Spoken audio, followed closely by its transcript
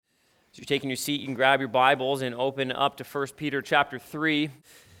As you're taking your seat, you can grab your Bibles and open up to 1 Peter chapter 3.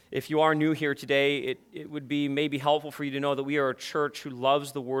 If you are new here today, it would be maybe helpful for you to know that we are a church who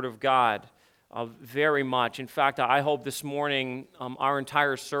loves the Word of God very much. In fact, I hope this morning our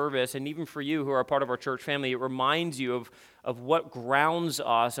entire service, and even for you who are a part of our church family, it reminds you of what grounds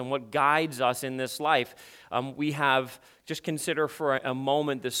us and what guides us in this life. We have, just consider for a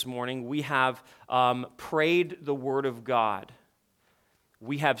moment this morning, we have prayed the Word of God.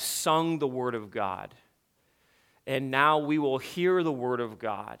 We have sung the Word of God, and now we will hear the Word of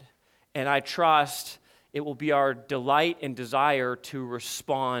God, and I trust it will be our delight and desire to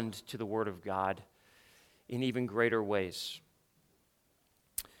respond to the Word of God in even greater ways.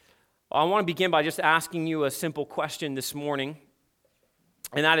 I want to begin by just asking you a simple question this morning,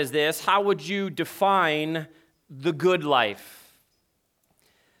 and that is this: how would you define the good life?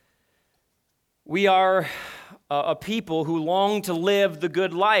 We are a people who long to live the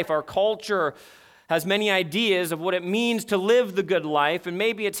good life. Our culture has many ideas of what it means to live the good life, and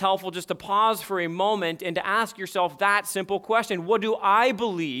maybe it's helpful just to pause for a moment and to ask yourself that simple question: what do I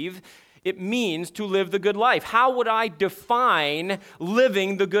believe it means to live the good life? How would I define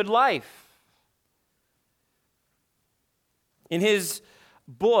living the good life? In his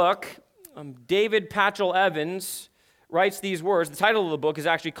book, David Patchell Evans writes these words. The title of the book is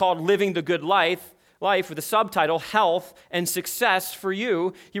actually called Living the Good Life, with the subtitle, Health and Success for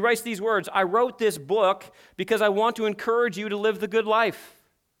You. He writes these words: I wrote this book because I want to encourage you to live the good life.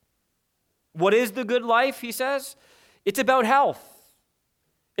 What is the good life, he says? It's about health.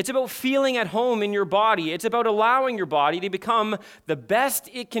 It's about feeling at home in your body. It's about allowing your body to become the best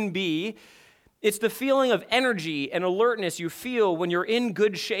it can be. It's the feeling of energy and alertness you feel when you're in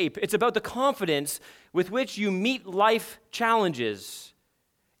good shape. It's about the confidence with which you meet life challenges.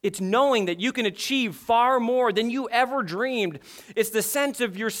 It's knowing that you can achieve far more than you ever dreamed. It's the sense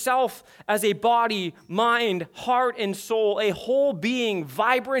of yourself as a body, mind, heart, and soul, a whole being,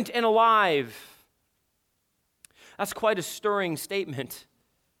 vibrant and alive. That's quite a stirring statement.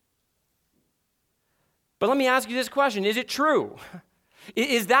 But let me ask you this question: is it true?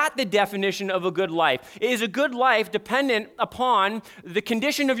 Is that the definition of a good life? Is a good life dependent upon the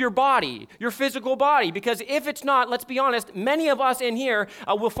condition of your body, your physical body? Because if it's not, let's be honest, many of us in here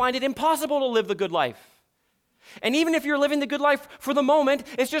will find it impossible to live the good life. And even if you're living the good life for the moment,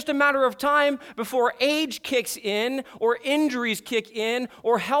 it's just a matter of time before age kicks in, or injuries kick in,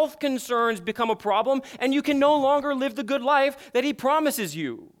 or health concerns become a problem, and you can no longer live the good life that He promises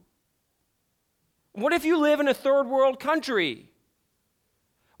you. What if you live in a third world country?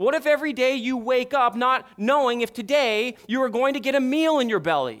 What if every day you wake up not knowing if today you are going to get a meal in your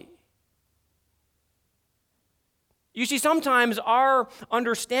belly? You see, sometimes our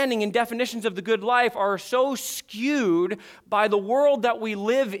understanding and definitions of the good life are so skewed by the world that we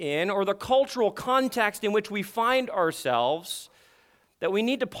live in, or the cultural context in which we find ourselves, that we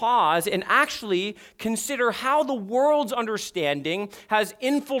need to pause and actually consider how the world's understanding has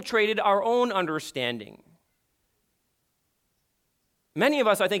infiltrated our own understanding. Many of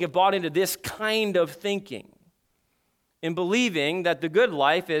us, I think, have bought into this kind of thinking, in believing that the good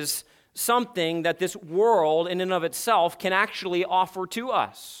life is something that this world in and of itself can actually offer to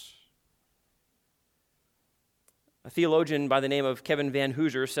us. A theologian by the name of Kevin Van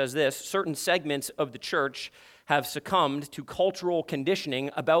Hooser says this: certain segments of the church have succumbed to cultural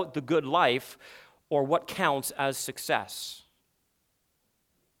conditioning about the good life, or what counts as success.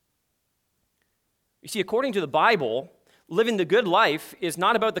 You see, according to the Bible, living the good life is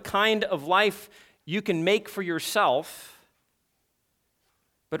not about the kind of life you can make for yourself,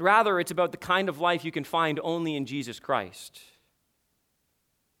 but rather it's about the kind of life you can find only in Jesus Christ.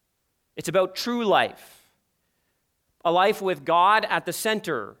 It's about true life, a life with God at the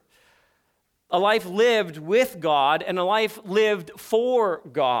center, a life lived with God, and a life lived for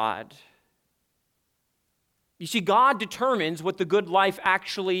God. You see, God determines what the good life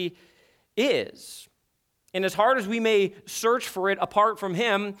actually is. And as hard as we may search for it apart from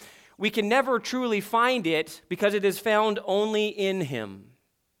Him, we can never truly find it because it is found only in Him.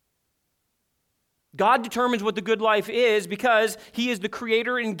 God determines what the good life is because He is the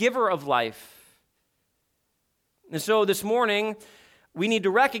creator and giver of life. And so this morning, we need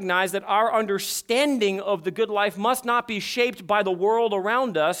to recognize that our understanding of the good life must not be shaped by the world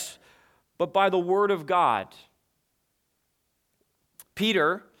around us, but by the Word of God.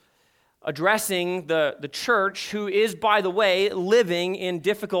 Peter, addressing the church, who is, by the way, living in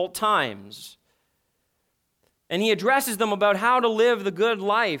difficult times. And he addresses them about how to live the good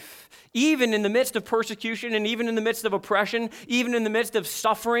life, even in the midst of persecution, and even in the midst of oppression, even in the midst of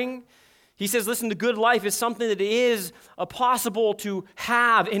suffering. He says, listen, the good life is something that is possible to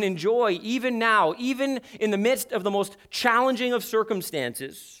have and enjoy even now, even in the midst of the most challenging of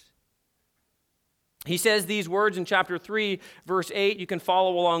circumstances. He says these words in chapter 3, verse 8. You can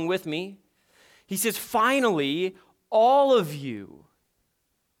follow along with me. He says, finally, all of you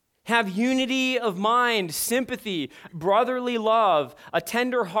have unity of mind, sympathy, brotherly love, a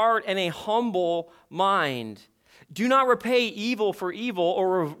tender heart, and a humble mind. Do not repay evil for evil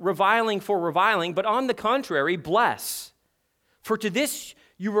or reviling for reviling, but on the contrary, bless. For to this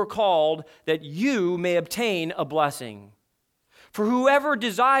you were called, that you may obtain a blessing. For whoever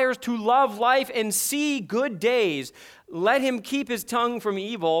desires to love life and see good days, let him keep his tongue from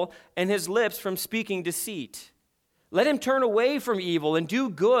evil and his lips from speaking deceit. Let him turn away from evil and do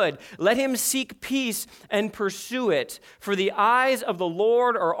good. Let him seek peace and pursue it. For the eyes of the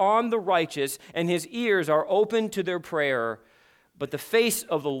Lord are on the righteous, and his ears are open to their prayer. But the face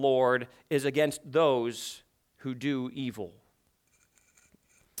of the Lord is against those who do evil.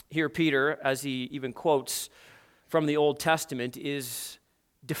 Here, Peter, as he even quotes from the Old Testament, is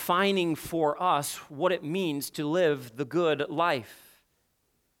defining for us what it means to live the good life.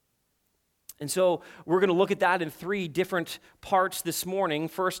 And so we're going to look at that in 3 different parts this morning.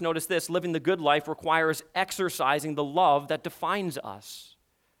 First, notice this: living the good life requires exercising the love that defines us.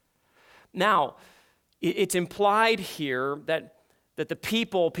 Now, it's implied here that the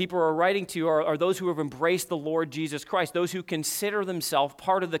people are writing to are those who have embraced the Lord Jesus Christ, those who consider themselves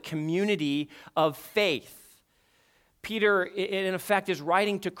part of the community of faith. Peter, in effect, is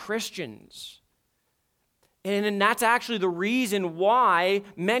writing to Christians. And that's actually the reason why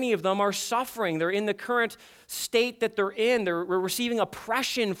many of them are suffering. They're in the current state that they're in. They're receiving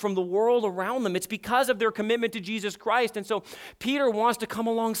oppression from the world around them. It's because of their commitment to Jesus Christ. And so Peter wants to come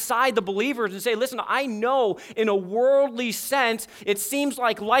alongside the believers and say, listen, I know in a worldly sense, it seems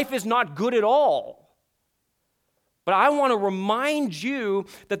like life is not good at all. But I want to remind you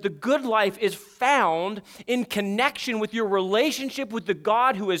that the good life is found in connection with your relationship with the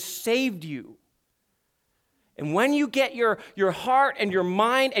God who has saved you. And when you get your heart and your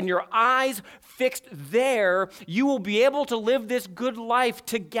mind and your eyes fixed there, you will be able to live this good life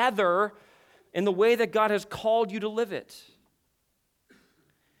together in the way that God has called you to live it.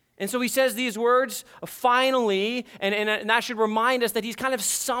 And so he says these words, finally, and that should remind us that he's kind of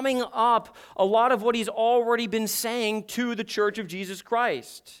summing up a lot of what he's already been saying to the church of Jesus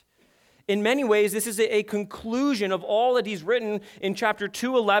Christ. In many ways, this is a conclusion of all that he's written in chapter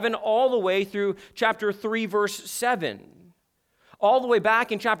 2:11 all the way through chapter 3, verse 7. All the way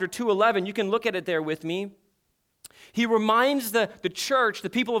back in chapter 2:11, you can look at it there with me. He reminds the church, the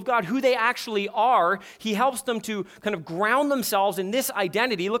people of God, who they actually are. He helps them to kind of ground themselves in this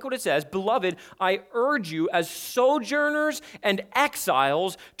identity. Look what it says: Beloved, I urge you as sojourners and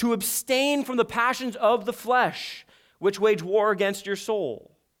exiles to abstain from the passions of the flesh, which wage war against your soul.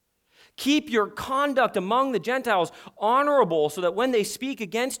 Keep your conduct among the Gentiles honorable, so that when they speak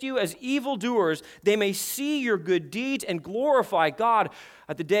against you as evildoers, they may see your good deeds and glorify God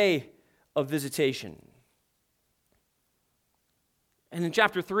at the day of visitation. And in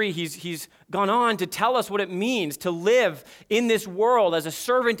chapter 3, he's gone on to tell us what it means to live in this world as a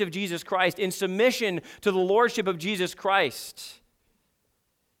servant of Jesus Christ, in submission to the lordship of Jesus Christ.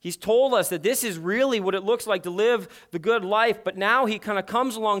 He's told us that this is really what it looks like to live the good life, but now he kind of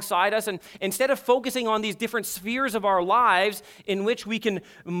comes alongside us, and instead of focusing on these different spheres of our lives in which we can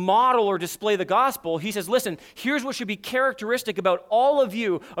model or display the gospel, he says, listen, here's what should be characteristic about all of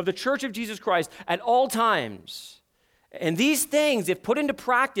you, of the church of Jesus Christ, at all times. And these things, if put into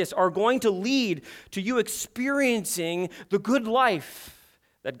practice, are going to lead to you experiencing the good life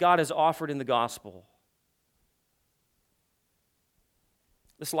that God has offered in the gospel.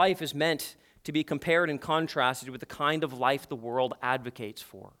 This life is meant to be compared and contrasted with the kind of life the world advocates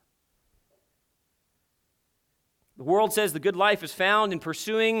for. The world says the good life is found in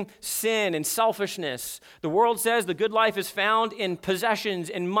pursuing sin and selfishness. The world says the good life is found in possessions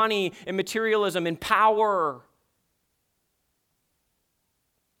and money and materialism and power.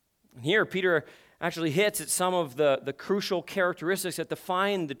 And here, Peter actually hits at some of the crucial characteristics that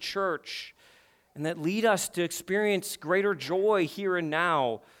define the church and that lead us to experience greater joy here and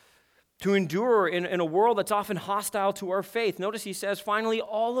now, to endure in a world that's often hostile to our faith. Notice he says, finally,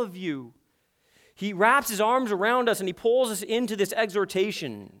 all of you. He wraps his arms around us and he pulls us into this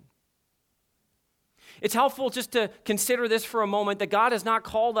exhortation. It's helpful just to consider this for a moment, that God has not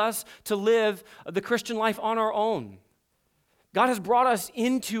called us to live the Christian life on our own. God has brought us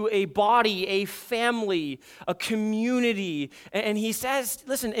into a body, a family, a community. And he says,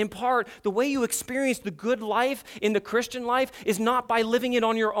 listen, in part, the way you experience the good life in the Christian life is not by living it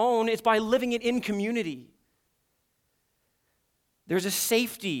on your own, it's by living it in community. There's a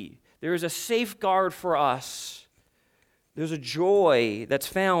safety, there is a safeguard for us. There's a joy that's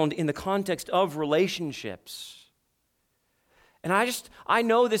found in the context of relationships. And I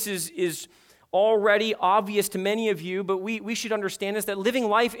know this is already obvious to many of you, but we should understand this, that living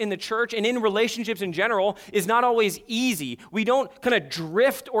life in the church and in relationships in general is not always easy. We don't kind of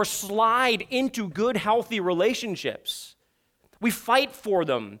drift or slide into good, healthy relationships. We fight for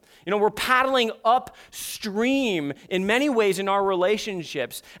them. We're paddling upstream in many ways in our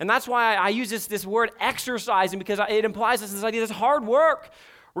relationships. And that's why I use this word exercising, because it implies this idea, this hard work.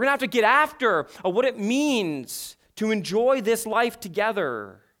 We're going to have to get after what it means to enjoy this life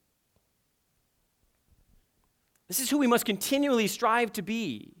together. This is who we must continually strive to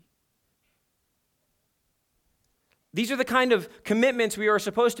be. These are the kind of commitments we are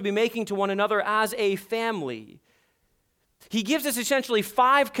supposed to be making to one another as a family. He gives us essentially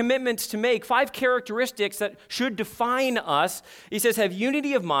 5 commitments to make, 5 characteristics that should define us. He says, have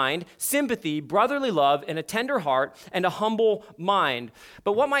unity of mind, sympathy, brotherly love, and a tender heart, and a humble mind.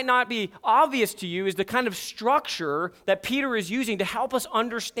 But what might not be obvious to you is the kind of structure that Peter is using to help us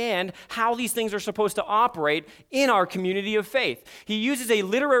understand how these things are supposed to operate in our community of faith. He uses a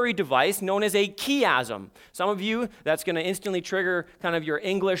literary device known as a chiasm. Some of you, that's going to instantly trigger kind of your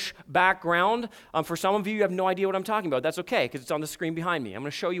English background. For some of you have no idea what I'm talking about. That's okay, because it's on the screen behind me. I'm going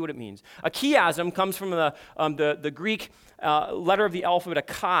to show you what it means. A chiasm comes from the Greek letter of the alphabet, a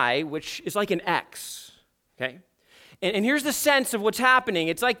chi, which is like an X, okay? And here's the sense of what's happening.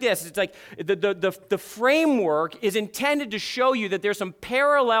 It's like this. It's like the framework is intended to show you that there's some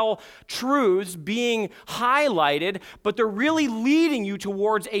parallel truths being highlighted, but they're really leading you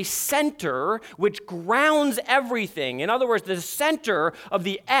towards a center which grounds everything. In other words, the center of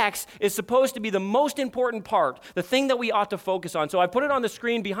the X is supposed to be the most important part, the thing that we ought to focus on. So I put it on the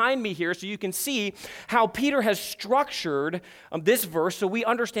screen behind me here so you can see how Peter has structured this verse so we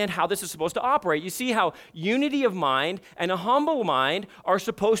understand how this is supposed to operate. You see how unity of mind and a humble mind are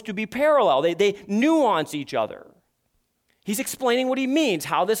supposed to be parallel. They nuance each other. He's explaining what he means,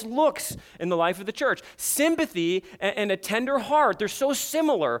 how this looks in the life of the church. Sympathy and a tender heart, they're so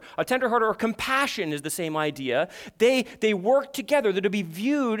similar. A tender heart or compassion is the same idea. They work together. They're to be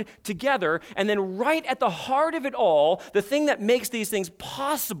viewed together. And then right at the heart of it all, the thing that makes these things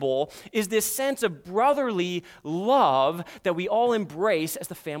possible is this sense of brotherly love that we all embrace as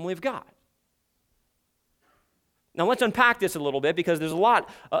the family of God. Now let's unpack this a little bit because there's a lot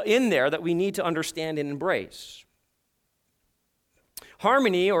in there that we need to understand and embrace.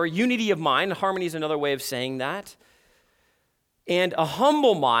 Harmony or unity of mind, harmony is another way of saying that. And a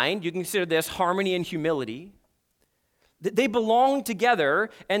humble mind, you can consider this harmony and humility. They belong together,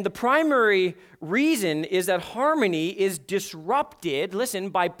 and the primary reason is that harmony is disrupted, listen,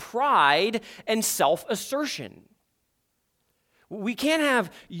 by pride and self-assertion. We can't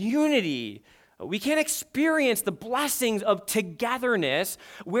have unity. We can't experience the blessings of togetherness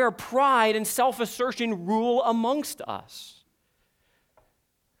where pride and self-assertion rule amongst us.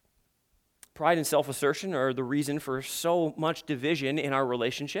 Pride and self-assertion are the reason for so much division in our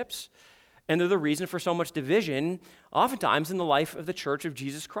relationships, and they're the reason for so much division oftentimes in the life of the Church of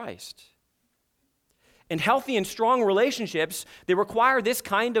Jesus Christ. And healthy and strong relationships, they require this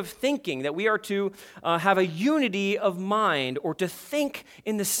kind of thinking, that we are to have a unity of mind or to think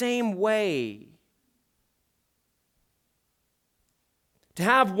in the same way. To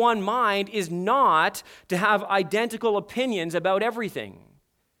have one mind is not to have identical opinions about everything.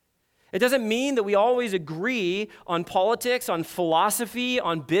 It doesn't mean that we always agree on politics, on philosophy,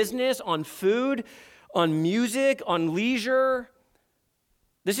 on business, on food, on music, on leisure.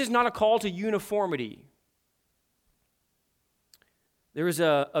 This is not a call to uniformity. There is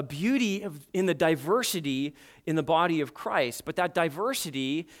a beauty in the diversity in the body of Christ, but that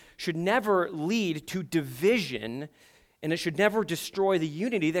diversity should never lead to division, and it should never destroy the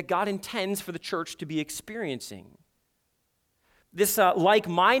unity that God intends for the church to be experiencing. This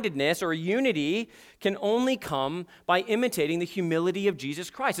like-mindedness or unity can only come by imitating the humility of Jesus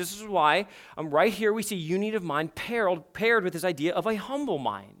Christ. This is why right here we see unity of mind paired with this idea of a humble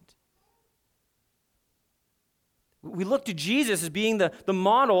mind. We look to Jesus as being the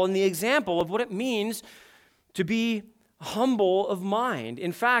model and the example of what it means to be humble of mind.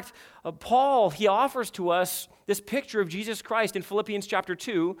 In fact, Paul, he offers to us this picture of Jesus Christ in Philippians chapter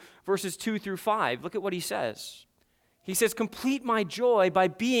 2, verses 2 through 5. Look at what he says. He says, complete my joy by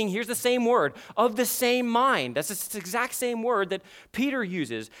being, here's the same word, of the same mind. That's the exact same word that Peter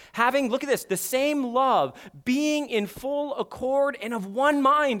uses. Having, look at this, the same love, being in full accord and of one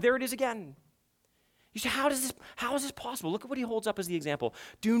mind. There it is again. You say, how is this possible? Look at what he holds up as the example.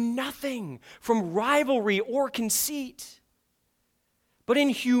 Do nothing from rivalry or conceit, but in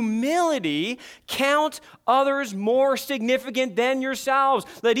humility count others more significant than yourselves.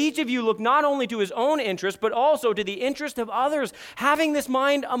 Let each of you look not only to his own interest, but also to the interest of others, having this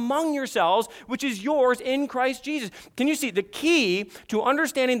mind among yourselves, which is yours in Christ Jesus. Can you see the key to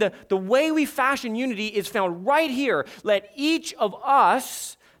understanding the way we fashion unity is found right here? Let each of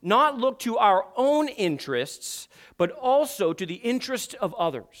us not look to our own interests, but also to the interest of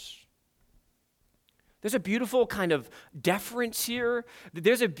others. There's a beautiful kind of deference here.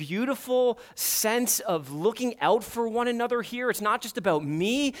 There's a beautiful sense of looking out for one another here. It's not just about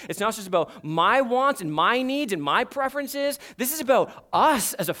me. It's not just about my wants and my needs and my preferences. This is about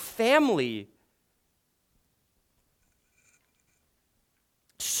us as a family.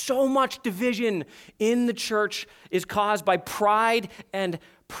 So much division in the church is caused by pride and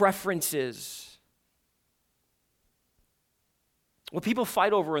preferences. What people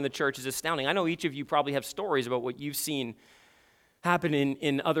fight over in the church is astounding. I know each of you probably have stories about what you've seen happen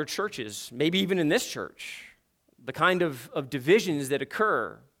in other churches, maybe even in this church, the kind of divisions that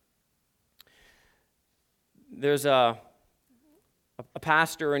occur. There's a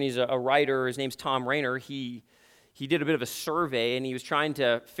pastor, and he's a writer. His name's Tom Rainer. He did a bit of a survey, and he was trying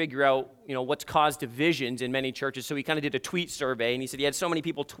to figure out, what's caused divisions in many churches. So he kind of did a tweet survey, and he said he had so many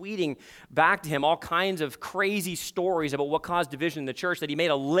people tweeting back to him all kinds of crazy stories about what caused division in the church that he made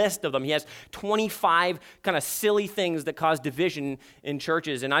a list of them. He has 25 kind of silly things that cause division in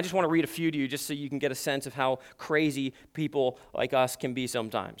churches. And I just want to read a few to you just so you can get a sense of how crazy people like us can be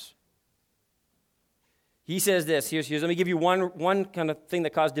sometimes. He says this, here's let me give you one kind of thing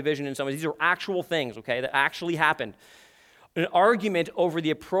that caused division in some ways. These are actual things, okay, that actually happened. An argument over the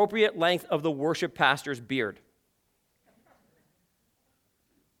appropriate length of the worship pastor's beard.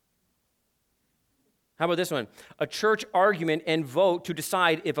 How about this one? A church argument and vote to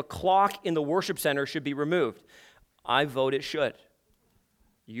decide if a clock in the worship center should be removed. I vote it should.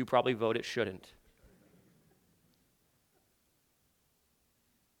 You probably vote it shouldn't.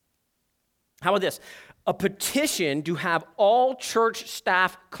 How about this? A petition to have all church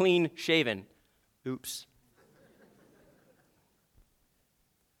staff clean shaven. Oops.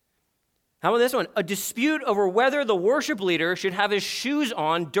 How about this one? A dispute over whether the worship leader should have his shoes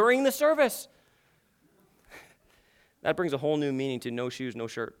on during the service. That brings a whole new meaning to no shoes, no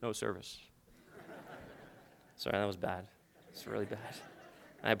shirt, no service. Sorry, that was bad. It's really bad.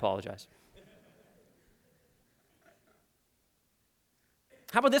 I apologize.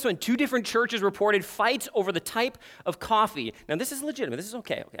 How about this one? 2 different churches reported fights over the type of coffee. Now, this is legitimate. This is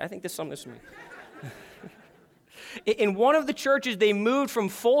okay. I think this is something. In one of the churches, they moved from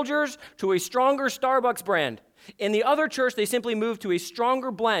Folgers to a stronger Starbucks brand. In the other church, they simply moved to a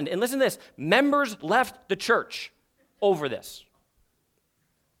stronger blend. And listen to this. Members left the church over this.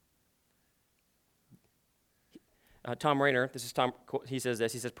 Tom Rainer, this is Tom, he says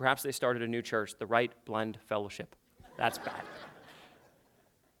this. He says, perhaps they started a new church, the Right Blend Fellowship. That's bad.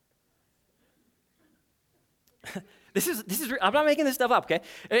 This is. I'm not making this stuff up, okay?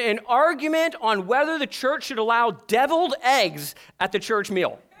 An argument on whether the church should allow deviled eggs at the church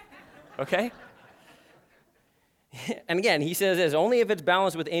meal, okay? And again, he says this, only if it's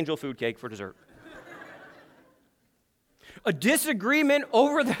balanced with angel food cake for dessert. A disagreement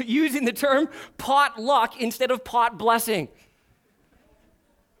over using the term potluck instead of pot blessing.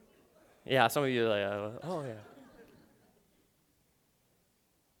 Yeah, some of you are like, oh yeah.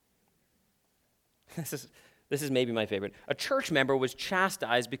 This is maybe my favorite. A church member was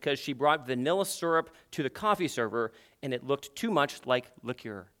chastised because she brought vanilla syrup to the coffee server and it looked too much like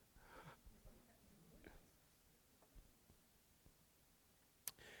liqueur.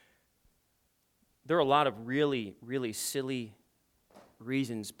 There are a lot of really, really silly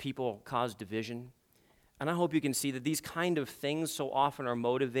reasons people cause division. And I hope you can see that these kind of things so often are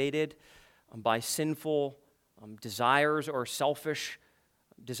motivated by sinful desires or selfish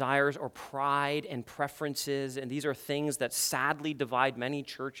desires or pride and preferences, and these are things that sadly divide many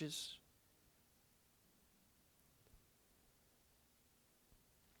churches.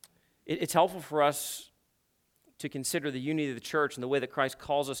 It's helpful for us to consider the unity of the church and the way that Christ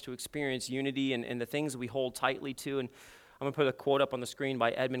calls us to experience unity and the things that we hold tightly to. And I'm going to put a quote up on the screen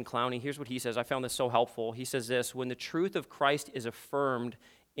by Edmund Clowney. Here's what he says. I found this so helpful. He says this, when the truth of Christ is affirmed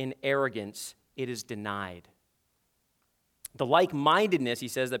in arrogance, it is denied. The like-mindedness, he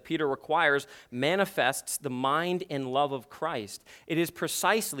says, that Peter requires manifests the mind and love of Christ. It is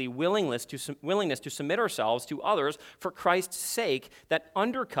precisely willingness to submit ourselves to others for Christ's sake that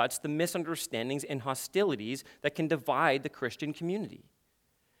undercuts the misunderstandings and hostilities that can divide the Christian community.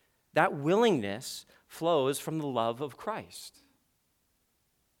 That willingness flows from the love of Christ.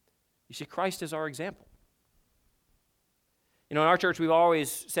 You see, Christ is our example. In our church, we've always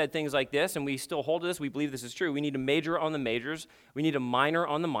said things like this, and we still hold to this. We believe this is true. We need to major on the majors. We need to minor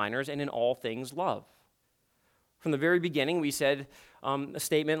on the minors, and in all things, love. From the very beginning, we said a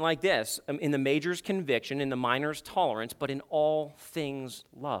statement like this: in the majors, conviction; in the minors, tolerance; but in all things,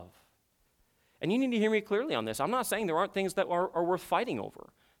 love. And you need to hear me clearly on this. I'm not saying there aren't things that are worth fighting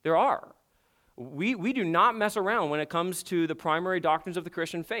over. There are. We do not mess around when it comes to the primary doctrines of the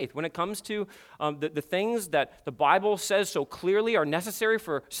Christian faith. When it comes to the things that the Bible says so clearly are necessary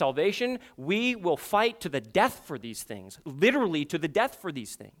for salvation, we will fight to the death for these things, literally to the death for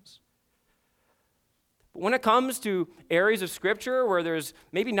these things. But when it comes to areas of Scripture where there's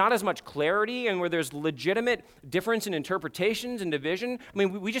maybe not as much clarity and where there's legitimate difference in interpretations and division,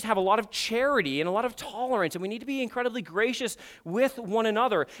 we just have a lot of charity and a lot of tolerance, and we need to be incredibly gracious with one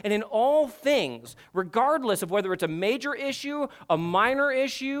another. And in all things, regardless of whether it's a major issue, a minor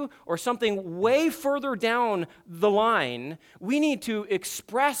issue, or something way further down the line, we need to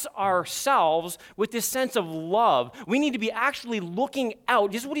express ourselves with this sense of love. We need to be actually looking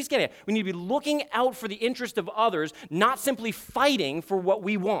out. This is what he's getting at. We need to be looking out for the interest of others, not simply fighting for what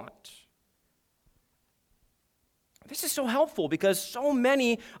we want. This is so helpful because so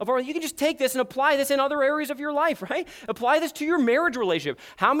many of you can just take this and apply this in other areas of your life, right? Apply this to your marriage relationship.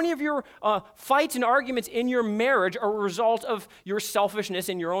 How many of your fights and arguments in your marriage are a result of your selfishness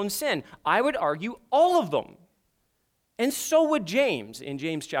and your own sin? I would argue all of them. And so would James in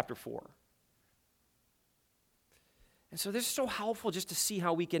James chapter 4. And so this is so helpful just to see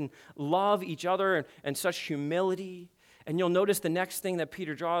how we can love each other and such humility. And you'll notice the next thing that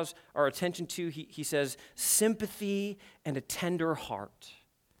Peter draws our attention to, he says, sympathy and a tender heart.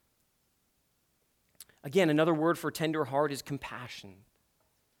 Again, another word for tender heart is compassion.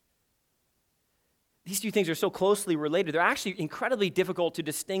 These two things are so closely related. They're actually incredibly difficult to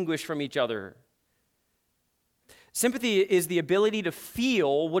distinguish from each other. Sympathy is the ability to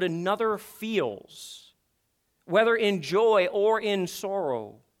feel what another feels, whether in joy or in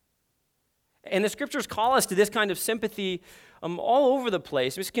sorrow. And the scriptures call us to this kind of sympathy all over the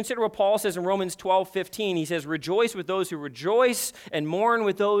place. Just consider what Paul says in Romans 12:15. He says, rejoice with those who rejoice and mourn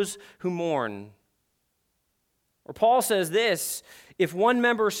with those who mourn. Or Paul says this, if one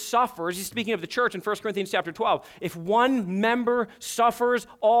member suffers, he's speaking of the church in 1 Corinthians chapter 12, if one member suffers,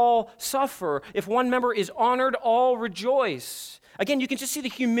 all suffer. If one member is honored, all rejoice. Again, you can just see the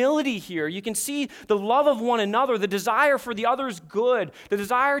humility here. You can see the love of one another, the desire for the other's good, the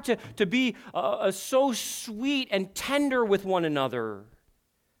desire to be so sweet and tender with one another.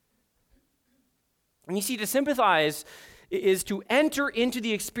 And you see, to sympathize is to enter into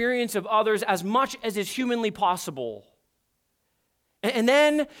the experience of others as much as is humanly possible. And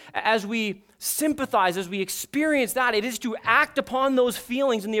then, as we sympathize, as we experience that, it is to act upon those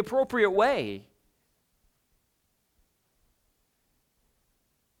feelings in the appropriate way.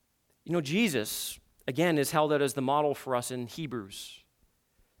 Jesus, again, is held out as the model for us in Hebrews.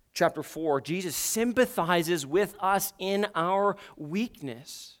 Chapter 4, Jesus sympathizes with us in our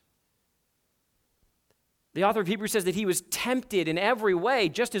weakness. The author of Hebrews says that he was tempted in every way,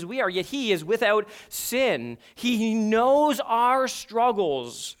 just as we are, yet he is without sin. He knows our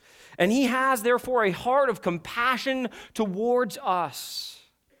struggles, and he has, therefore, a heart of compassion towards us.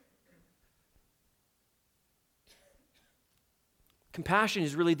 Compassion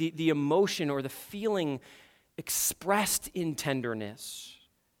is really the emotion or the feeling expressed in tenderness.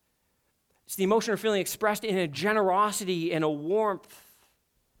 It's the emotion or feeling expressed in a generosity and a warmth.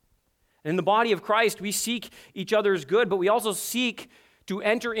 In the body of Christ, we seek each other's good, but we also seek to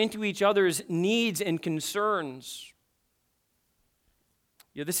enter into each other's needs and concerns.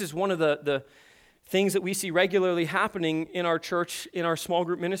 This is one of the things that we see regularly happening in our church, in our small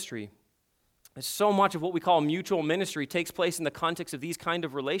group ministry. So much of what we call mutual ministry takes place in the context of these kind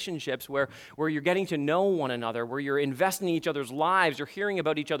of relationships where you're getting to know one another, where you're investing in each other's lives, you're hearing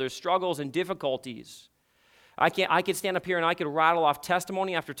about each other's struggles and difficulties. I could stand up here and I could rattle off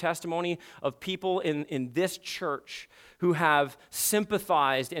testimony after testimony of people in this church who have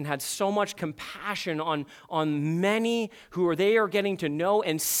sympathized and had so much compassion on many who they are getting to know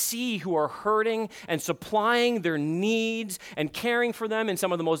and see who are hurting and supplying their needs and caring for them in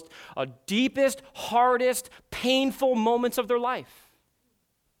some of the most deepest, hardest, painful moments of their life.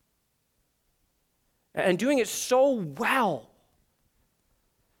 and doing it so well.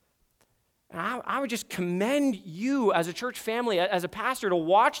 And I would just commend you as a church family, as a pastor, to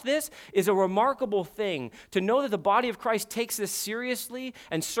watch this is a remarkable thing. To know that the body of Christ takes this seriously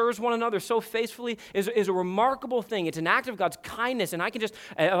and serves one another so faithfully is a remarkable thing. It's an act of God's kindness, and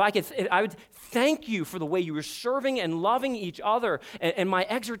I would thank you for the way you are serving and loving each other. And my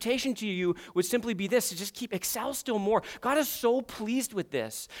exhortation to you would simply be this, to just excel still more. God is so pleased with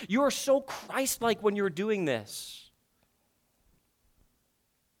this. You are so Christ-like when you're doing this.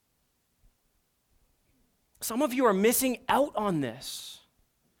 Some of you are missing out on this.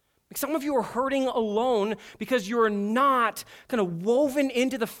 Some of you are hurting alone because you are not kind of woven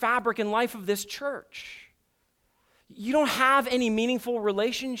into the fabric and life of this church. You don't have any meaningful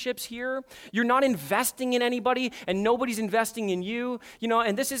relationships here. You're not investing in anybody, and nobody's investing in you.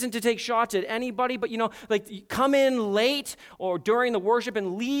 And this isn't to take shots at anybody, but come in late or during the worship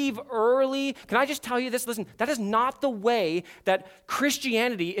and leave early. Can I just tell you this? Listen, that is not the way that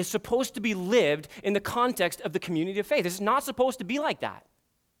Christianity is supposed to be lived in the context of the community of faith. It's not supposed to be like that.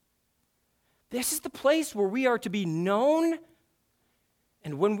 This is the place where we are to be known,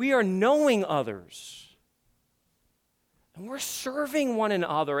 and when we are knowing others, and we're serving one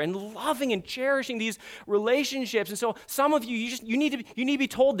another and loving and cherishing these relationships. And so some of you, you need to be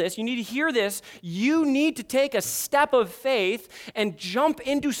told this. You need to hear this. You need to take a step of faith and jump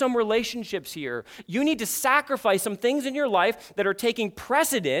into some relationships here. You need to sacrifice some things in your life that are taking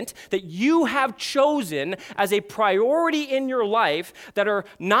precedent, that you have chosen as a priority in your life, that are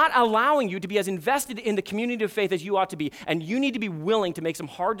not allowing you to be as invested in the community of faith as you ought to be. And you need to be willing to make some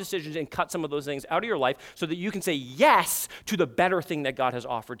hard decisions and cut some of those things out of your life so that you can say yes to the better thing that God has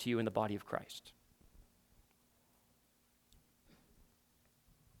offered to you in the body of Christ.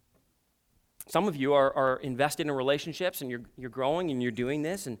 Some of you are invested in relationships, and you're growing and you're doing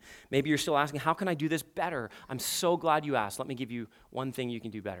this, and maybe you're still asking, how can I do this better? I'm so glad you asked. Let me give you one thing you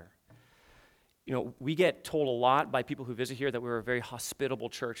can do better. We get told a lot by people who visit here that we're a very hospitable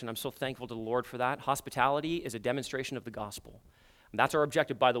church, and I'm so thankful to the Lord for that. Hospitality is a demonstration of the gospel. That's our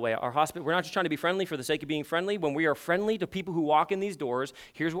objective, by the way. We're not just trying to be friendly for the sake of being friendly. When we are friendly to people who walk in these doors,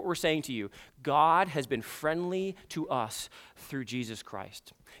 here's what we're saying to you. God has been friendly to us through Jesus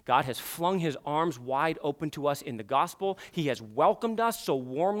Christ. God has flung his arms wide open to us in the gospel. He has welcomed us so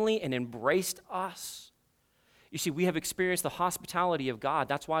warmly and embraced us. You see, we have experienced the hospitality of God.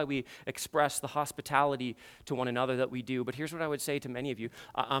 That's why we express the hospitality to one another that we do. But here's what I would say to many of you.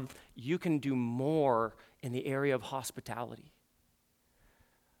 You can do more in the area of hospitality.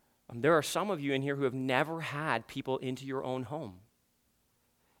 There are some of you in here who have never had people into your own home.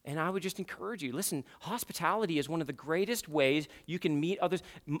 And I would just encourage you, listen, hospitality is one of the greatest ways you can meet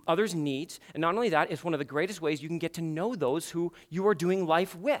others' needs. And not only that, it's one of the greatest ways you can get to know those who you are doing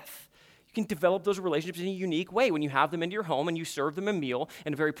life with. You can develop those relationships in a unique way. When you have them into your home and you serve them a meal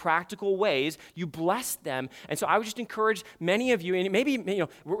in very practical ways, you bless them. And so I would just encourage many of you, and maybe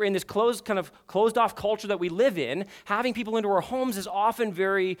we're in this closed off culture that we live in, having people into our homes is often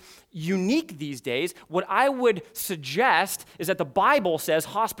very unique these days. What I would suggest is that the Bible says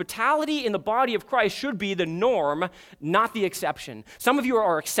hospitality in the body of Christ should be the norm, not the exception. Some of you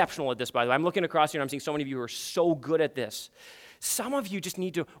are exceptional at this, by the way. I'm looking across here and I'm seeing so many of you who are so good at this. Some of you just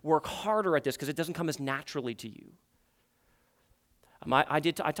need to work harder at this because it doesn't come as naturally to you. I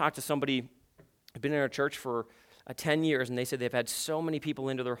talked to somebody who'd been in our church for 10 years, and they said they've had so many people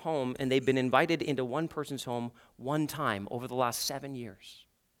into their home, and they've been invited into one person's home one time over the last 7 years.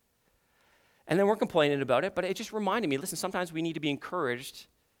 And they weren't complaining about it, but it just reminded me, listen, sometimes we need to be encouraged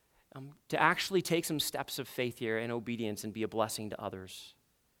to actually take some steps of faith here and obedience and be a blessing to others.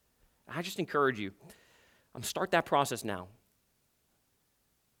 I just encourage you, start that process now.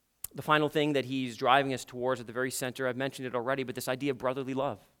 The final thing that he's driving us towards at the very center, I've mentioned it already, but this idea of brotherly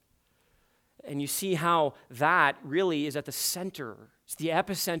love. And you see how that really is at the center. It's the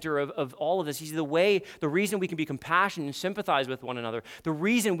epicenter of all of this. You see the reason we can be compassionate and sympathize with one another, the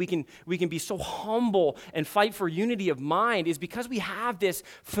reason we can be so humble and fight for unity of mind is because we have this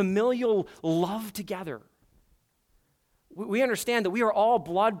familial love together. We understand that we are all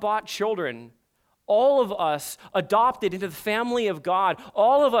blood-bought children. All of us adopted into the family of God,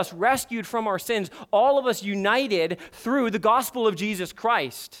 all of us rescued from our sins, all of us united through the gospel of Jesus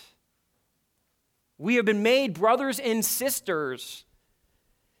Christ. We have been made brothers and sisters,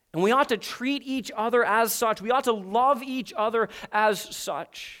 and we ought to treat each other as such. We ought to love each other as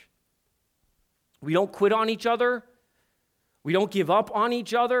such. We don't quit on each other. We don't give up on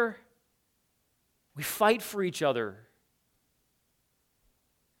each other. We fight for each other.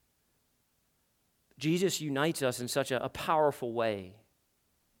 Jesus unites us in such a powerful way.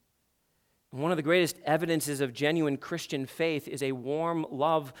 One of the greatest evidences of genuine Christian faith is a warm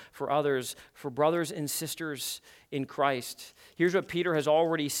love for others, for brothers and sisters in Christ. Here's what Peter has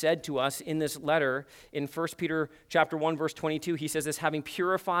already said to us in this letter. In 1 Peter chapter 1, verse 22, he says this, having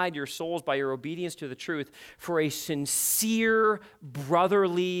purified your souls by your obedience to the truth for a sincere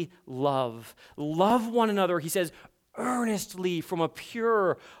brotherly love. Love one another, he says, earnestly from a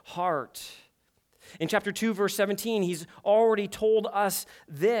pure heart. In chapter 2, verse 17, he's already told us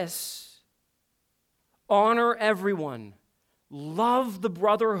this. Honor everyone, love the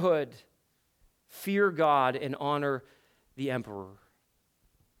brotherhood, fear God, and honor the emperor.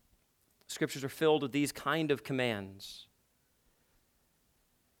 Scriptures are filled with these kind of commands.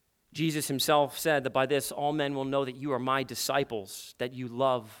 Jesus himself said that by this all men will know that you are my disciples, that you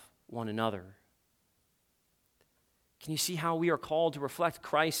love one another. Can you see how we are called to reflect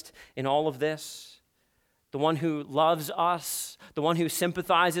Christ in all of this? The one who loves us, the one who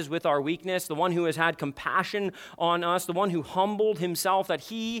sympathizes with our weakness, the one who has had compassion on us, the one who humbled himself that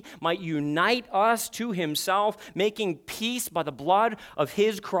he might unite us to himself, making peace by the blood of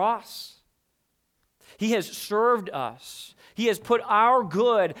his cross. He has served us. He has put our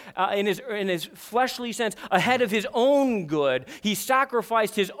good in his fleshly sense ahead of his own good. He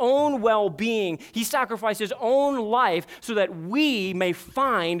sacrificed his own well-being. He sacrificed his own life so that we may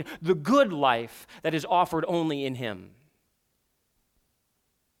find the good life that is offered only in him.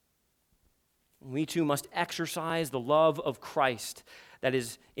 We too must exercise the love of Christ that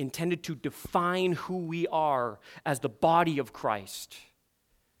is intended to define who we are as the body of Christ.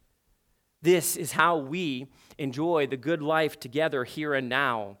 This is how we enjoy the good life together here and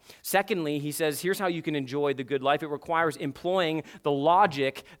now. Secondly, he says, here's how you can enjoy the good life. It requires employing the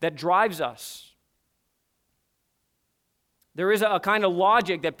logic that drives us. There is a kind of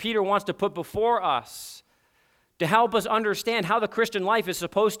logic that Peter wants to put before us to help us understand how the Christian life is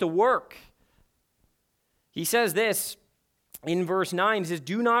supposed to work. He says this in verse 9, he says,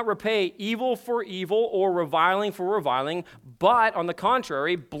 do not repay evil for evil or reviling for reviling, but on the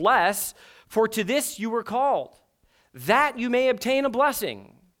contrary, bless, for to this you were called, that you may obtain a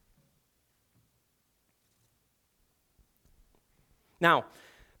blessing. Now,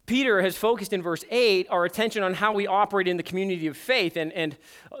 Peter has focused in verse 8 our attention on how we operate in the community of faith, and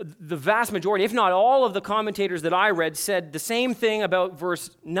the vast majority, if not all of the commentators that I read, said the same thing about verse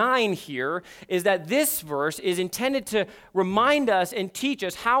 9 here, is that this verse is intended to remind us and teach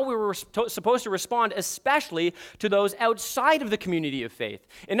us how we were supposed to respond, especially to those outside of the community of faith.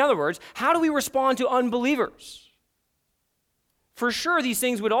 In other words, how do we respond to unbelievers? For sure, these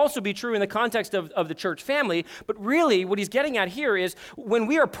things would also be true in the context of the church family, but really what he's getting at here is when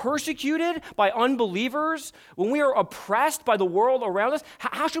we are persecuted by unbelievers, when we are oppressed by the world around us,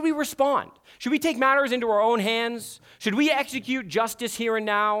 how should we respond? Should we take matters into our own hands? Should we execute justice here and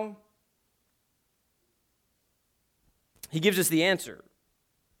now? He gives us the answer.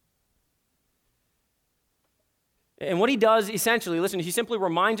 And what he does essentially, listen, he simply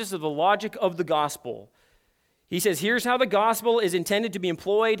reminds us of the logic of the gospel. He says, here's how the gospel is intended to be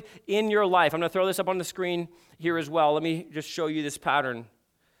employed in your life. I'm going to throw this up on the screen here as well. Let me just show you this pattern.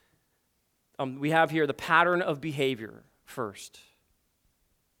 We have here the pattern of behavior first.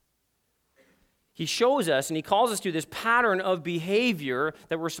 He shows us and he calls us to this pattern of behavior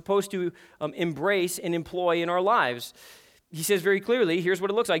that we're supposed to embrace and employ in our lives. He says very clearly, here's what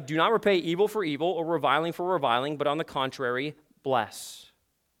it looks like. Do not repay evil for evil or reviling for reviling, but on the contrary, bless.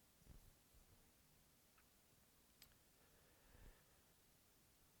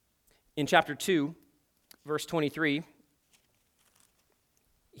 In chapter 2, verse 23,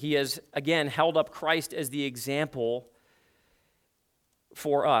 he has again held up Christ as the example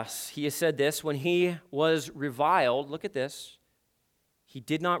for us. He has said this, when he was reviled, look at this, he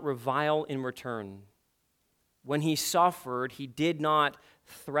did not revile in return. When he suffered, he did not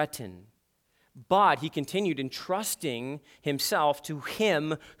threaten, but he continued entrusting himself to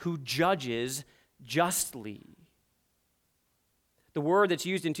him who judges justly. The word that's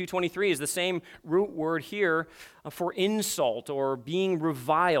used in 2:23 is the same root word here for insult or being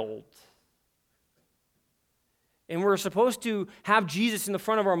reviled. And we're supposed to have Jesus in the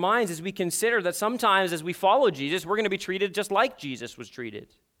front of our minds as we consider that sometimes as we follow Jesus, we're going to be treated just like Jesus was treated.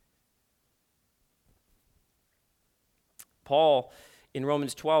 Paul in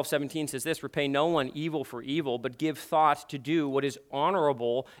Romans 12:17 says this, repay no one evil for evil, but give thought to do what is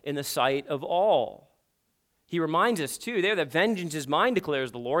honorable in the sight of all. He reminds us, too, there that vengeance is mine,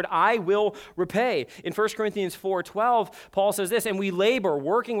 declares the Lord. I will repay. In 1 Corinthians 4:12, Paul says this, and we labor,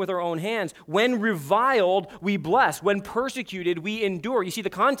 working with our own hands. When reviled, we bless. When persecuted, we endure. You see, the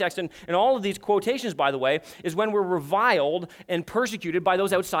context in all of these quotations, by the way, is when we're reviled and persecuted by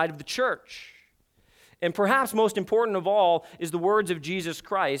those outside of the church. And perhaps most important of all is the words of Jesus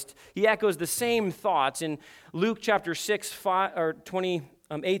Christ. He echoes the same thoughts in Luke chapter 6,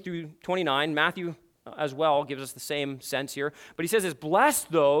 28 through 29, Matthew as well gives us the same sense here. But he says this, bless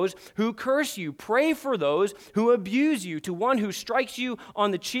those who curse you, pray for those who abuse you. To one who strikes you on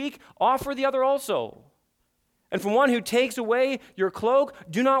the cheek, offer the other also. And from one who takes away your cloak,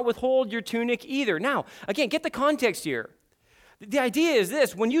 do not withhold your tunic either. Now, again, get the context here. The idea is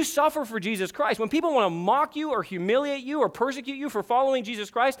this, when you suffer for Jesus Christ, when people want to mock you or humiliate you or persecute you for following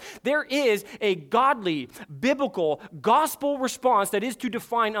Jesus Christ, there is a godly, biblical, gospel response that is to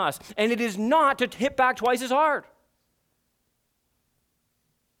define us, and it is not to hit back twice as hard.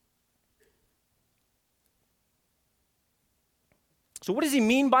 So what does he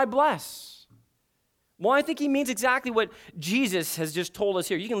mean by bless? Well, I think he means exactly what Jesus has just told us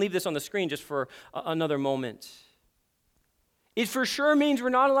here. You can leave this on the screen just for another moment. It for sure means we're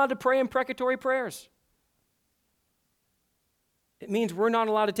not allowed to pray imprecatory prayers. It means we're not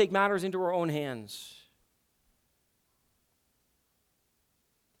allowed to take matters into our own hands.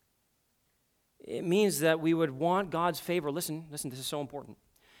 It means that we would want God's favor. Listen, this is so important.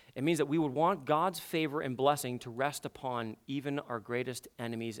 It means that we would want God's favor and blessing to rest upon even our greatest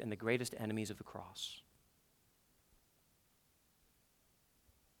enemies and the greatest enemies of the cross.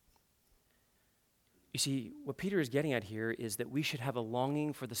 You see, what Peter is getting at here is that we should have a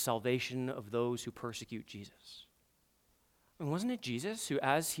longing for the salvation of those who persecute Jesus. And wasn't it Jesus who,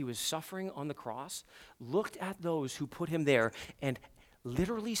 as he was suffering on the cross, looked at those who put him there and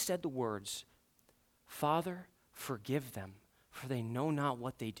literally said the words, Father, forgive them, for they know not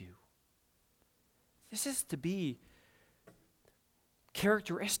what they do. This is to be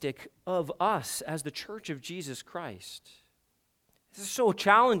characteristic of us as the church of Jesus Christ. This is so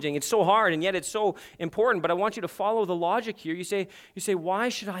challenging, it's so hard, and yet it's so important, but I want you to follow the logic here. You say, why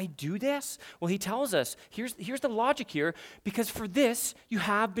should I do this? Well, he tells us, here's the logic here, because for this you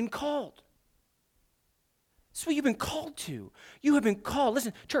have been called. This is what you've been called to. You have been called,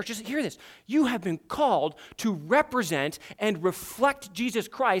 listen, church, just hear this. You have been called to represent and reflect Jesus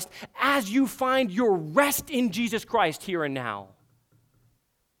Christ as you find your rest in Jesus Christ here and now.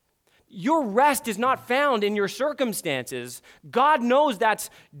 Your rest is not found in your circumstances. God knows that's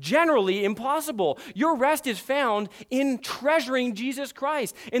generally impossible. Your rest is found in treasuring Jesus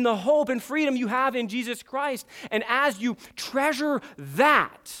Christ, in the hope and freedom you have in Jesus Christ. And as you treasure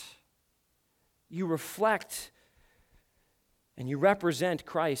that, you reflect and you represent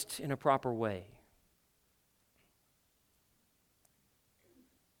Christ in a proper way.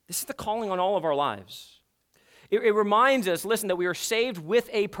 This is the calling on all of our lives. It reminds us, listen, that we are saved with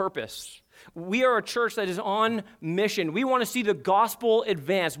a purpose. We are a church that is on mission. We want to see the gospel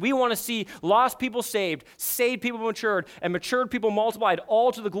advance. We want to see lost people saved people matured, and matured people multiplied,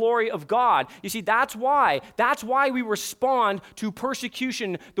 all to the glory of God. You see, that's why we respond to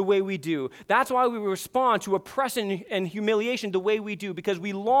persecution the way we do. That's why we respond to oppression and humiliation the way we do, because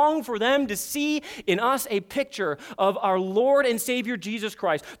we long for them to see in us a picture of our Lord and Savior Jesus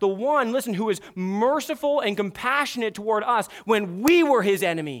Christ, the one, listen, who is merciful and compassionate toward us when we were his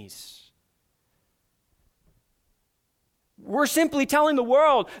enemies. We're simply telling the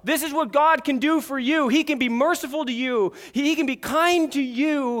world, this is what God can do for you. He can be merciful to you. He can be kind to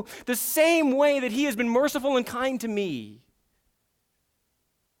you the same way that he has been merciful and kind to me.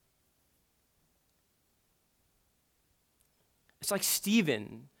 It's like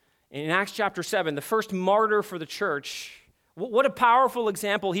Stephen in Acts chapter 7, the first martyr for the church. What a powerful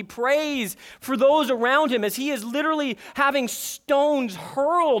example. He prays for those around him as he is literally having stones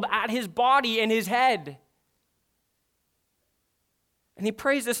hurled at his body and his head. And he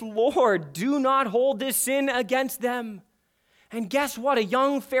prays this, Lord, do not hold this sin against them. And guess what? A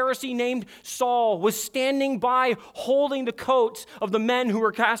young Pharisee named Saul was standing by holding the coats of the men who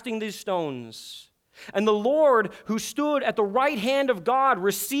were casting these stones. And the Lord, who stood at the right hand of God,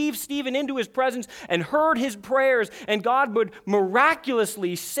 received Stephen into his presence and heard his prayers, and God would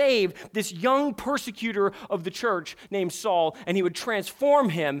miraculously save this young persecutor of the church named Saul, and he would transform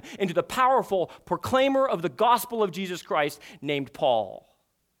him into the powerful proclaimer of the gospel of Jesus Christ named Paul.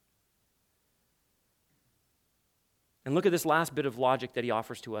 And look at this last bit of logic that he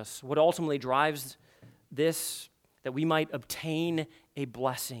offers to us. What ultimately drives this, that we might obtain a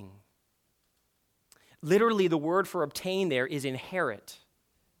blessing. Literally, the word for obtain there is inherit.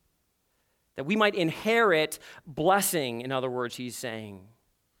 That we might inherit blessing, in other words, he's saying.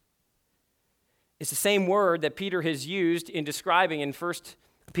 It's the same word that Peter has used in describing in 1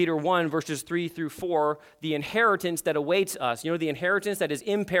 Peter 1, verses 3 through 4, the inheritance that awaits us. You know, the inheritance that is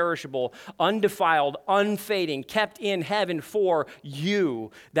imperishable, undefiled, unfading, kept in heaven for you.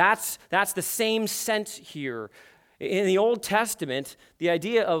 That's the same sense here. In the Old Testament, the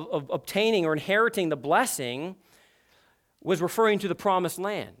idea of obtaining or inheriting the blessing was referring to the promised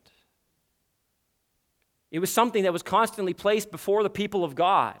land. It was something that was constantly placed before the people of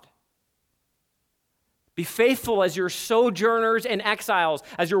God. Be faithful as your sojourners and exiles,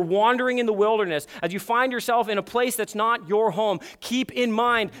 as you're wandering in the wilderness, as you find yourself in a place that's not your home. Keep in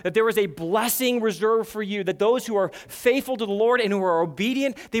mind that there is a blessing reserved for you, that those who are faithful to the Lord and who are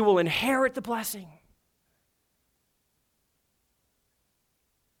obedient, they will inherit the blessing.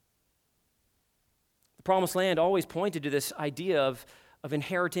 The promised land always pointed to this idea of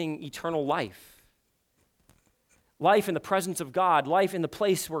inheriting eternal life. Life in the presence of God, life in the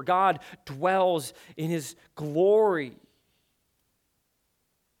place where God dwells in his glory.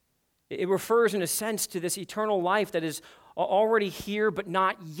 It refers in a sense to this eternal life that is already here but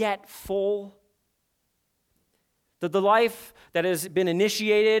not yet full. The life that has been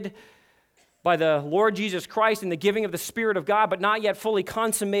initiated by the Lord Jesus Christ in the giving of the Spirit of God, but not yet fully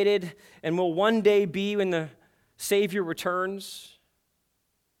consummated and will one day be when the Savior returns.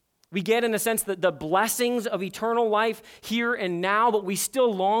 We get, in a sense, the blessings of eternal life here and now, but we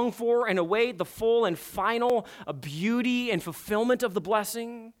still long for and await the full and final beauty and fulfillment of the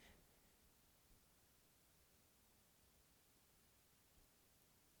blessing.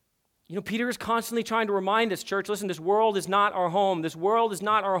 You know, Peter is constantly trying to remind us, church, listen, this world is not our home. This world is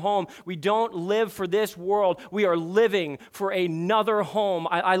not our home. We don't live for this world. We are living for another home.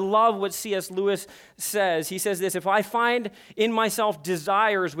 I love what C.S. Lewis says. He says this: if I find in myself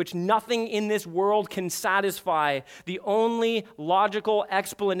desires which nothing in this world can satisfy, the only logical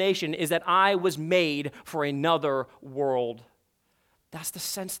explanation is that I was made for another world. That's the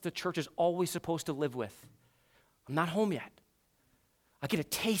sense the church is always supposed to live with. I'm not home yet. I get a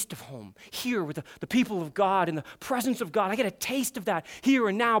taste of home here with the people of God in the presence of God. I get a taste of that here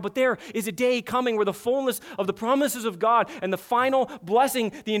and now. But there is a day coming where the fullness of the promises of God and the final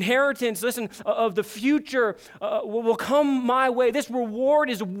blessing, the inheritance, listen, of the future will come my way. This reward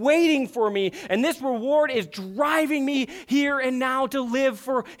is waiting for me, and this reward is driving me here and now to live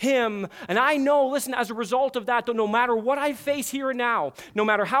for Him. And I know, listen, as a result of that, that no matter what I face here and now, no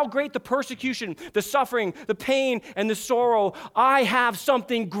matter how great the persecution, the suffering, the pain, and the sorrow, I have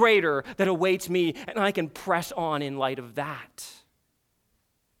something greater that awaits me, and I can press on in light of that.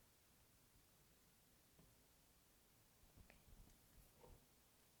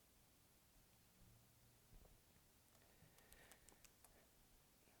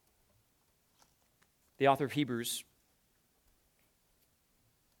 The author of Hebrews,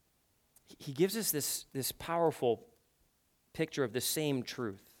 he gives us this powerful picture of the same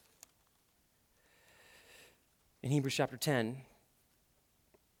truth. In Hebrews chapter 10,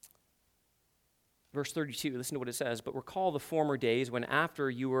 verse 32, listen to what it says. But recall the former days when after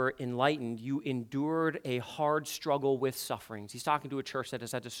you were enlightened, you endured a hard struggle with sufferings. He's talking to a church that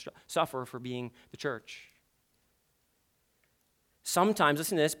has had to suffer for being the church. Sometimes,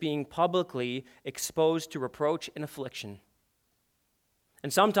 listen to this, being publicly exposed to reproach and affliction.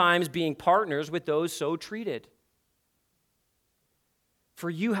 And sometimes being partners with those so treated. For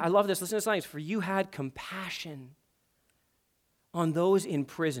you, I love this, listen to this line, for you had compassion on those in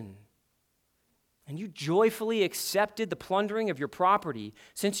prison. And you joyfully accepted the plundering of your property,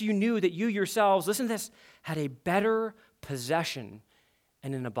 since you knew that you yourselves, listen to this, had a better possession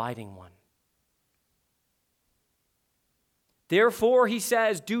and an abiding one. Therefore, he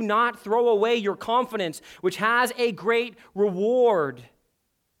says, do not throw away your confidence, which has a great reward.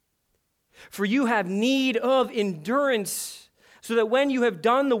 For you have need of endurance, so that when you have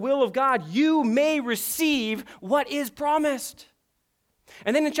done the will of God, you may receive what is promised.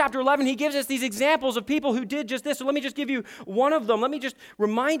 And then in chapter 11, he gives us these examples of people who did just this. So let me just give you one of them. Let me just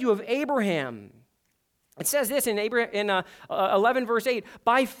remind you of Abraham. It says this in 11 verse 8,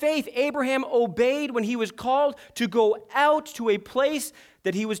 by faith Abraham obeyed when he was called to go out to a place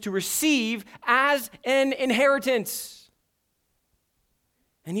that he was to receive as an inheritance.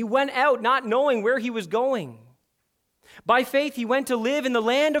 And he went out not knowing where he was going. By faith, he went to live in the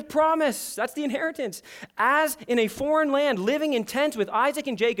land of promise. That's the inheritance. As in a foreign land, living in tents with Isaac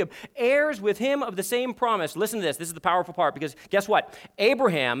and Jacob, heirs with him of the same promise. Listen to this. This is the powerful part, because guess what?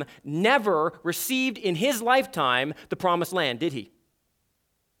 Abraham never received in his lifetime the promised land, did he?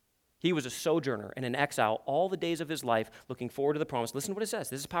 He was a sojourner and an exile all the days of his life, looking forward to the promise. Listen to what it says.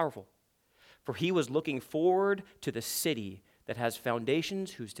 This is powerful. for he was looking forward to the city that has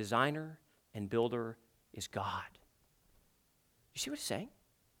foundations, whose designer and builder is God. You see what he's saying?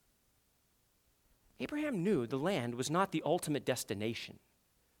 Abraham knew the land was not the ultimate destination.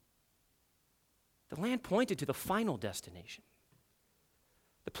 The land pointed to the final destination,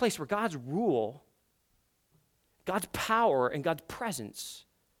 the place where God's rule, God's power, and God's presence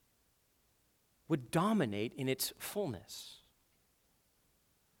would dominate in its fullness.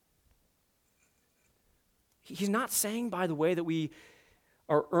 He's not saying, by the way, that we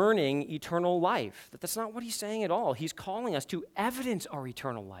are earning eternal life. That's not what he's saying at all. He's calling us to evidence our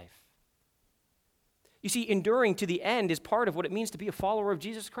eternal life. You see, enduring to the end is part of what it means to be a follower of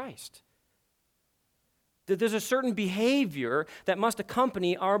Jesus Christ. There's a certain behavior that must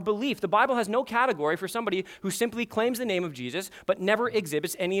accompany our belief. The Bible has no category for somebody who simply claims the name of Jesus but never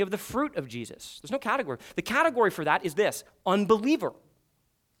exhibits any of the fruit of Jesus. There's no category. The category for that is this: unbeliever.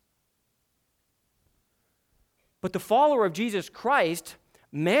 But the follower of Jesus Christ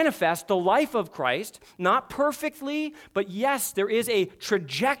manifests the life of Christ, not perfectly, but yes, there is a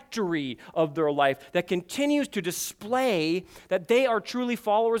trajectory of their life that continues to display that they are truly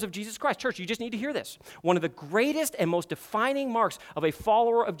followers of Jesus Christ. Church, you just need to hear this. One of the greatest and most defining marks of a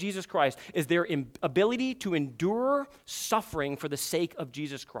follower of Jesus Christ is their ability to endure suffering for the sake of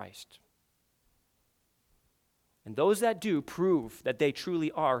Jesus Christ. And those that do prove that they truly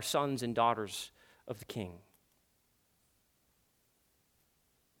are sons and daughters of the King.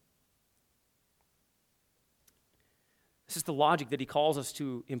 This is the logic that he calls us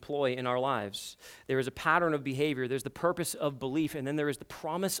to employ in our lives. There is a pattern of behavior, there's the purpose of belief, and then there is the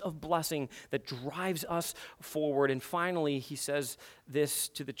promise of blessing that drives us forward. And finally, he says this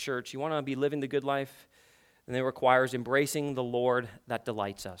to the church: you want to be living the good life? And it requires embracing the Lord that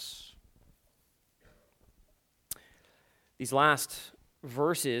delights us. These last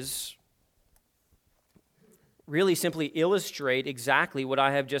verses really simply illustrate exactly what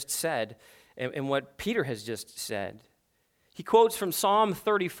I have just said and what Peter has just said. He quotes from Psalm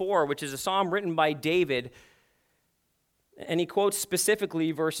 34, which is a psalm written by David, and he quotes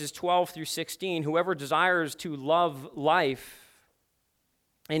specifically verses 12 through 16, "Whoever desires to love life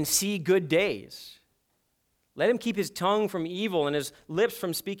and see good days, let him keep his tongue from evil and his lips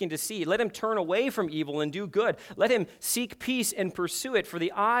from speaking deceit. Let him turn away from evil and do good. Let him seek peace and pursue it. For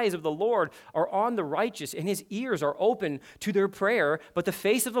the eyes of the Lord are on the righteous, and his ears are open to their prayer. But the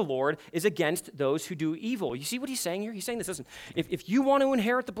face of the Lord is against those who do evil." You see what he's saying here? He's saying this: listen, if you want to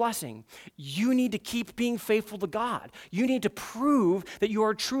inherit the blessing, you need to keep being faithful to God. You need to prove that you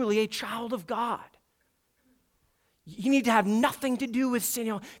are truly a child of God. You need to have nothing to do with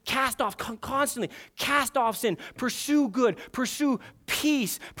sin. Cast off, constantly cast off sin. Pursue good. Pursue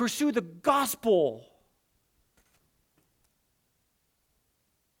peace. Pursue the gospel.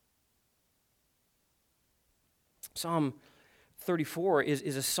 Psalm 34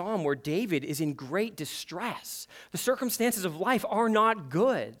 is a psalm where David is in great distress. The circumstances of life are not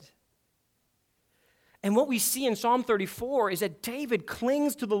good. And what we see in Psalm 34 is that David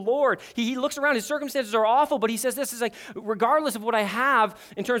clings to the Lord. He looks around, his circumstances are awful, but he says this is like, regardless of what I have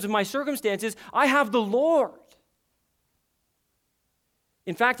in terms of my circumstances, I have the Lord.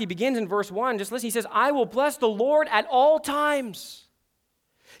 In fact, he begins in verse 1, just listen, he says, "I will bless the Lord at all times.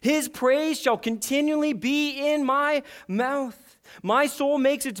 His praise shall continually be in my mouth. My soul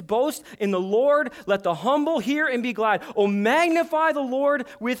makes its boast in the Lord. Let the humble hear and be glad. Oh, magnify the Lord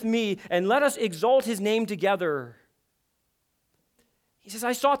with me, and let us exalt his name together." He says,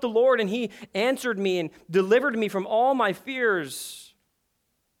 "I sought the Lord, and he answered me and delivered me from all my fears.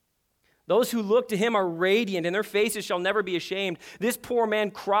 Those who look to him are radiant, and their faces shall never be ashamed. This poor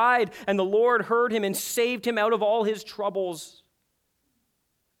man cried, and the Lord heard him and saved him out of all his troubles."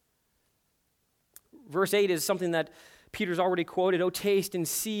 Verse 8 is something that Peter's already quoted. "Oh, taste and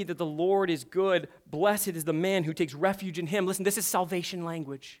see that the Lord is good. Blessed is the man who takes refuge in him." Listen, this is salvation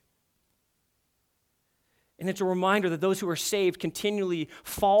language. And it's a reminder that those who are saved continually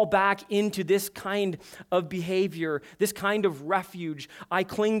fall back into this kind of behavior, this kind of refuge. I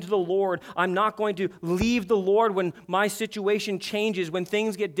cling to the Lord. I'm not going to leave the Lord when my situation changes, when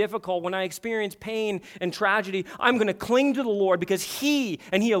things get difficult, when I experience pain and tragedy. I'm going to cling to the Lord because he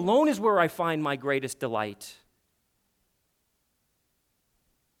and he alone is where I find my greatest delight.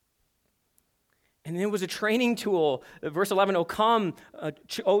 And it was a training tool. Verse 11, come,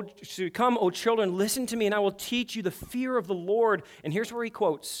 O children, listen to me, and I will teach you the fear of the Lord." And here's where he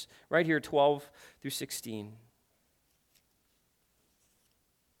quotes, right here, 12 through 16.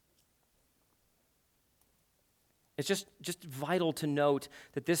 It's just vital to note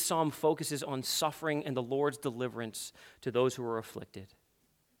that this psalm focuses on suffering and the Lord's deliverance to those who are afflicted.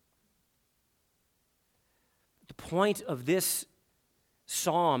 The point of this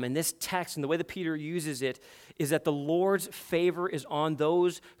psalm and this text and the way that Peter uses it is that the Lord's favor is on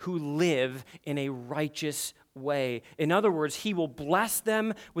those who live in a righteous way. In other words, he will bless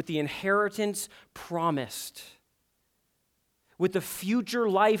them with the inheritance promised, with the future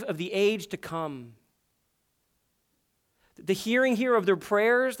life of the age to come. The hearing here of their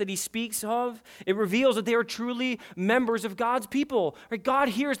prayers that he speaks of, it reveals that they are truly members of God's people. Right? God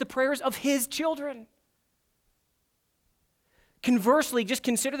hears the prayers of his children. Conversely, just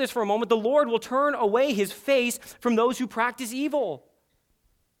consider this for a moment, the Lord will turn away his face from those who practice evil.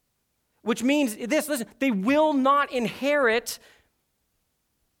 Which means this, listen, they will not inherit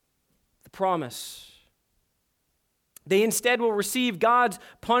the promise. They instead will receive God's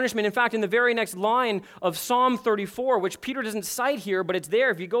punishment. In fact, in the very next line of Psalm 34, which Peter doesn't cite here, but it's there.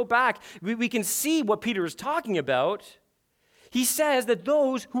 If you go back, we can see what Peter is talking about. He says that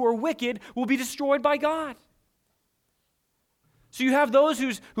those who are wicked will be destroyed by God. So you have those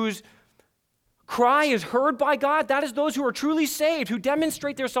whose cry is heard by God. That is those who are truly saved, who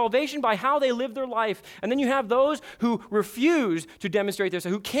demonstrate their salvation by how they live their life. And then you have those who refuse to demonstrate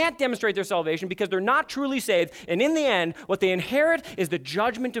who can't demonstrate their salvation because they're not truly saved. And in the end, what they inherit is the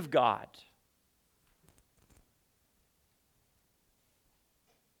judgment of God.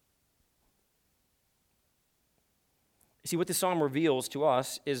 See, what this psalm reveals to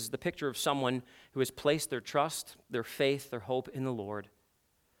us is the picture of someone who has placed their trust, their faith, their hope in the Lord,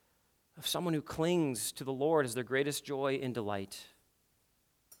 of someone who clings to the Lord as their greatest joy and delight.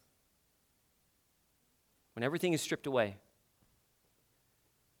 When everything is stripped away,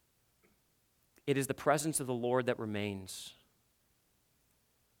 it is the presence of the Lord that remains.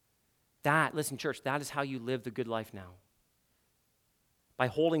 Listen, church, that is how you live the good life now. By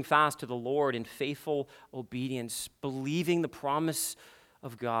holding fast to the Lord in faithful obedience, believing the promise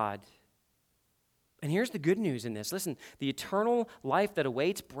of God. And here's the good news in this. Listen, the eternal life that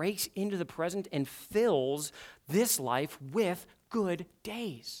awaits breaks into the present and fills this life with good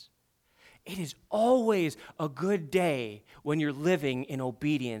days. It is always a good day when you're living in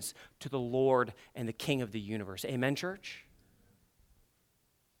obedience to the Lord and the King of the universe. Amen, church?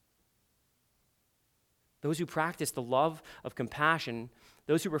 Those who practice the love of compassion,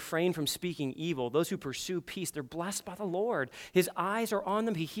 those who refrain from speaking evil, those who pursue peace, they're blessed by the Lord. His eyes are on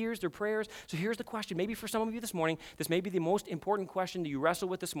them. He hears their prayers. So here's the question. Maybe for some of you this morning, this may be the most important question that you wrestle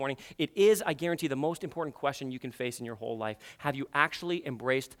with this morning. It is, I guarantee, the most important question you can face in your whole life. Have you actually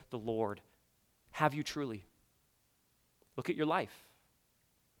embraced the Lord? Have you truly? Look at your life.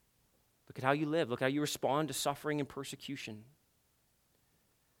 Look at how you live. Look how you respond to suffering and persecution.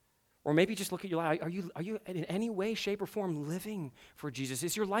 Or maybe just look at your life. Are you in any way, shape, or form living for Jesus?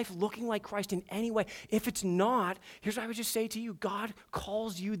 Is your life looking like Christ in any way? If it's not, here's what I would just say to you. God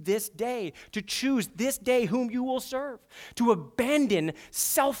calls you this day to choose this day whom you will serve, to abandon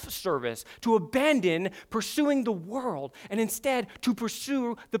self-service, to abandon pursuing the world, and instead to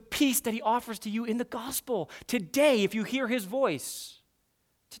pursue the peace that he offers to you in the gospel. Today, if you hear his voice,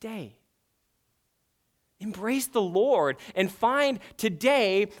 today, embrace the Lord and find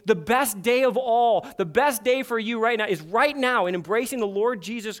today the best day of all. The best day for you right now is right now in embracing the Lord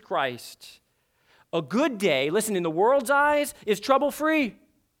Jesus Christ. A good day, listen, in the world's eyes, is trouble-free.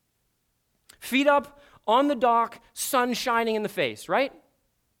 Feet up on the dock, sun shining in the face, right?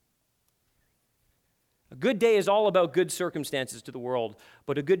 A good day is all about good circumstances to the world,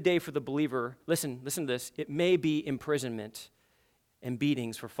 but a good day for the believer, listen to this, it may be imprisonment and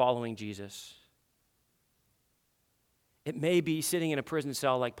beatings for following Jesus. It may be sitting in a prison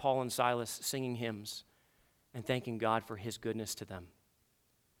cell like Paul and Silas singing hymns and thanking God for his goodness to them.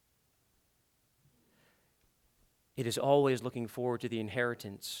 It is always looking forward to the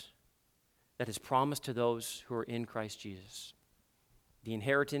inheritance that is promised to those who are in Christ Jesus. The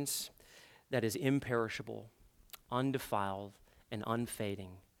inheritance that is imperishable, undefiled, and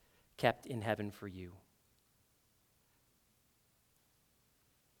unfading, kept in heaven for you.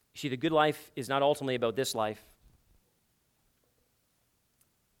 You see, the good life is not ultimately about this life,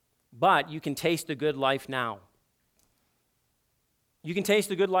 but you can taste the good life now. You can taste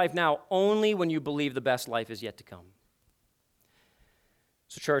the good life now only when you believe the best life is yet to come.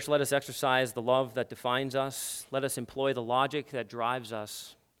 So, church, let us exercise the love that defines us. Let us employ the logic that drives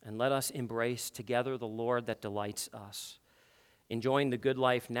us. And let us embrace together the Lord that delights us, enjoying the good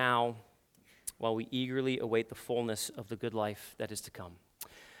life now while we eagerly await the fullness of the good life that is to come.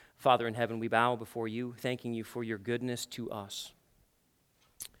 Father in heaven, we bow before you, thanking you for your goodness to us.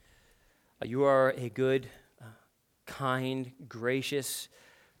 You are a good, kind, gracious,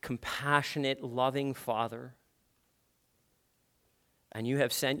 compassionate, loving Father. And you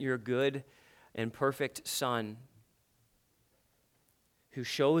have sent your good and perfect Son, who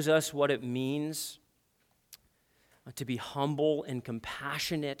shows us what it means to be humble and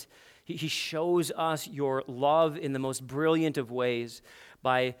compassionate. He shows us your love in the most brilliant of ways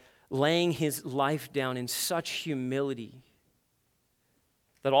by laying his life down in such humility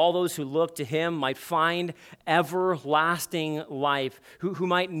that all those who look to him might find everlasting life, who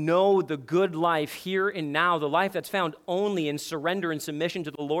might know the good life here and now, the life that's found only in surrender and submission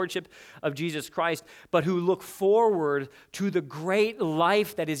to the lordship of Jesus Christ, but who look forward to the great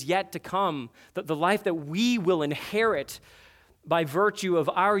life that is yet to come, the life that we will inherit by virtue of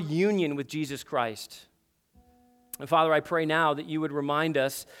our union with Jesus Christ. And Father, I pray now that you would remind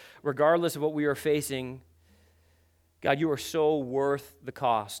us, regardless of what we are facing, God, you are so worth the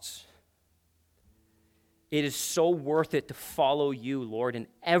costs. It is so worth it to follow you, Lord, in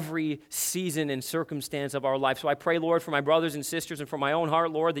every season and circumstance of our life. So I pray, Lord, for my brothers and sisters and for my own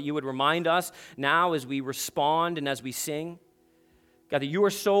heart, Lord, that you would remind us now as we respond and as we sing, God, that you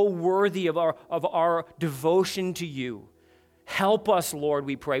are so worthy of our devotion to you. Help us, Lord,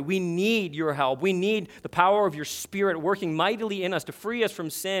 we pray. We need your help. We need the power of your Spirit working mightily in us to free us from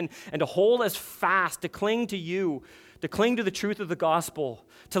sin and to hold us fast, to cling to you, to cling to the truth of the gospel,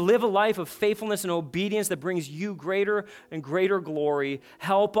 to live a life of faithfulness and obedience that brings you greater and greater glory.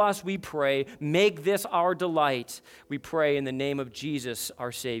 Help us, we pray. Make this our delight. We pray in the name of Jesus,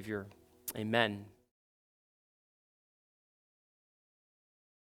 our Savior. Amen.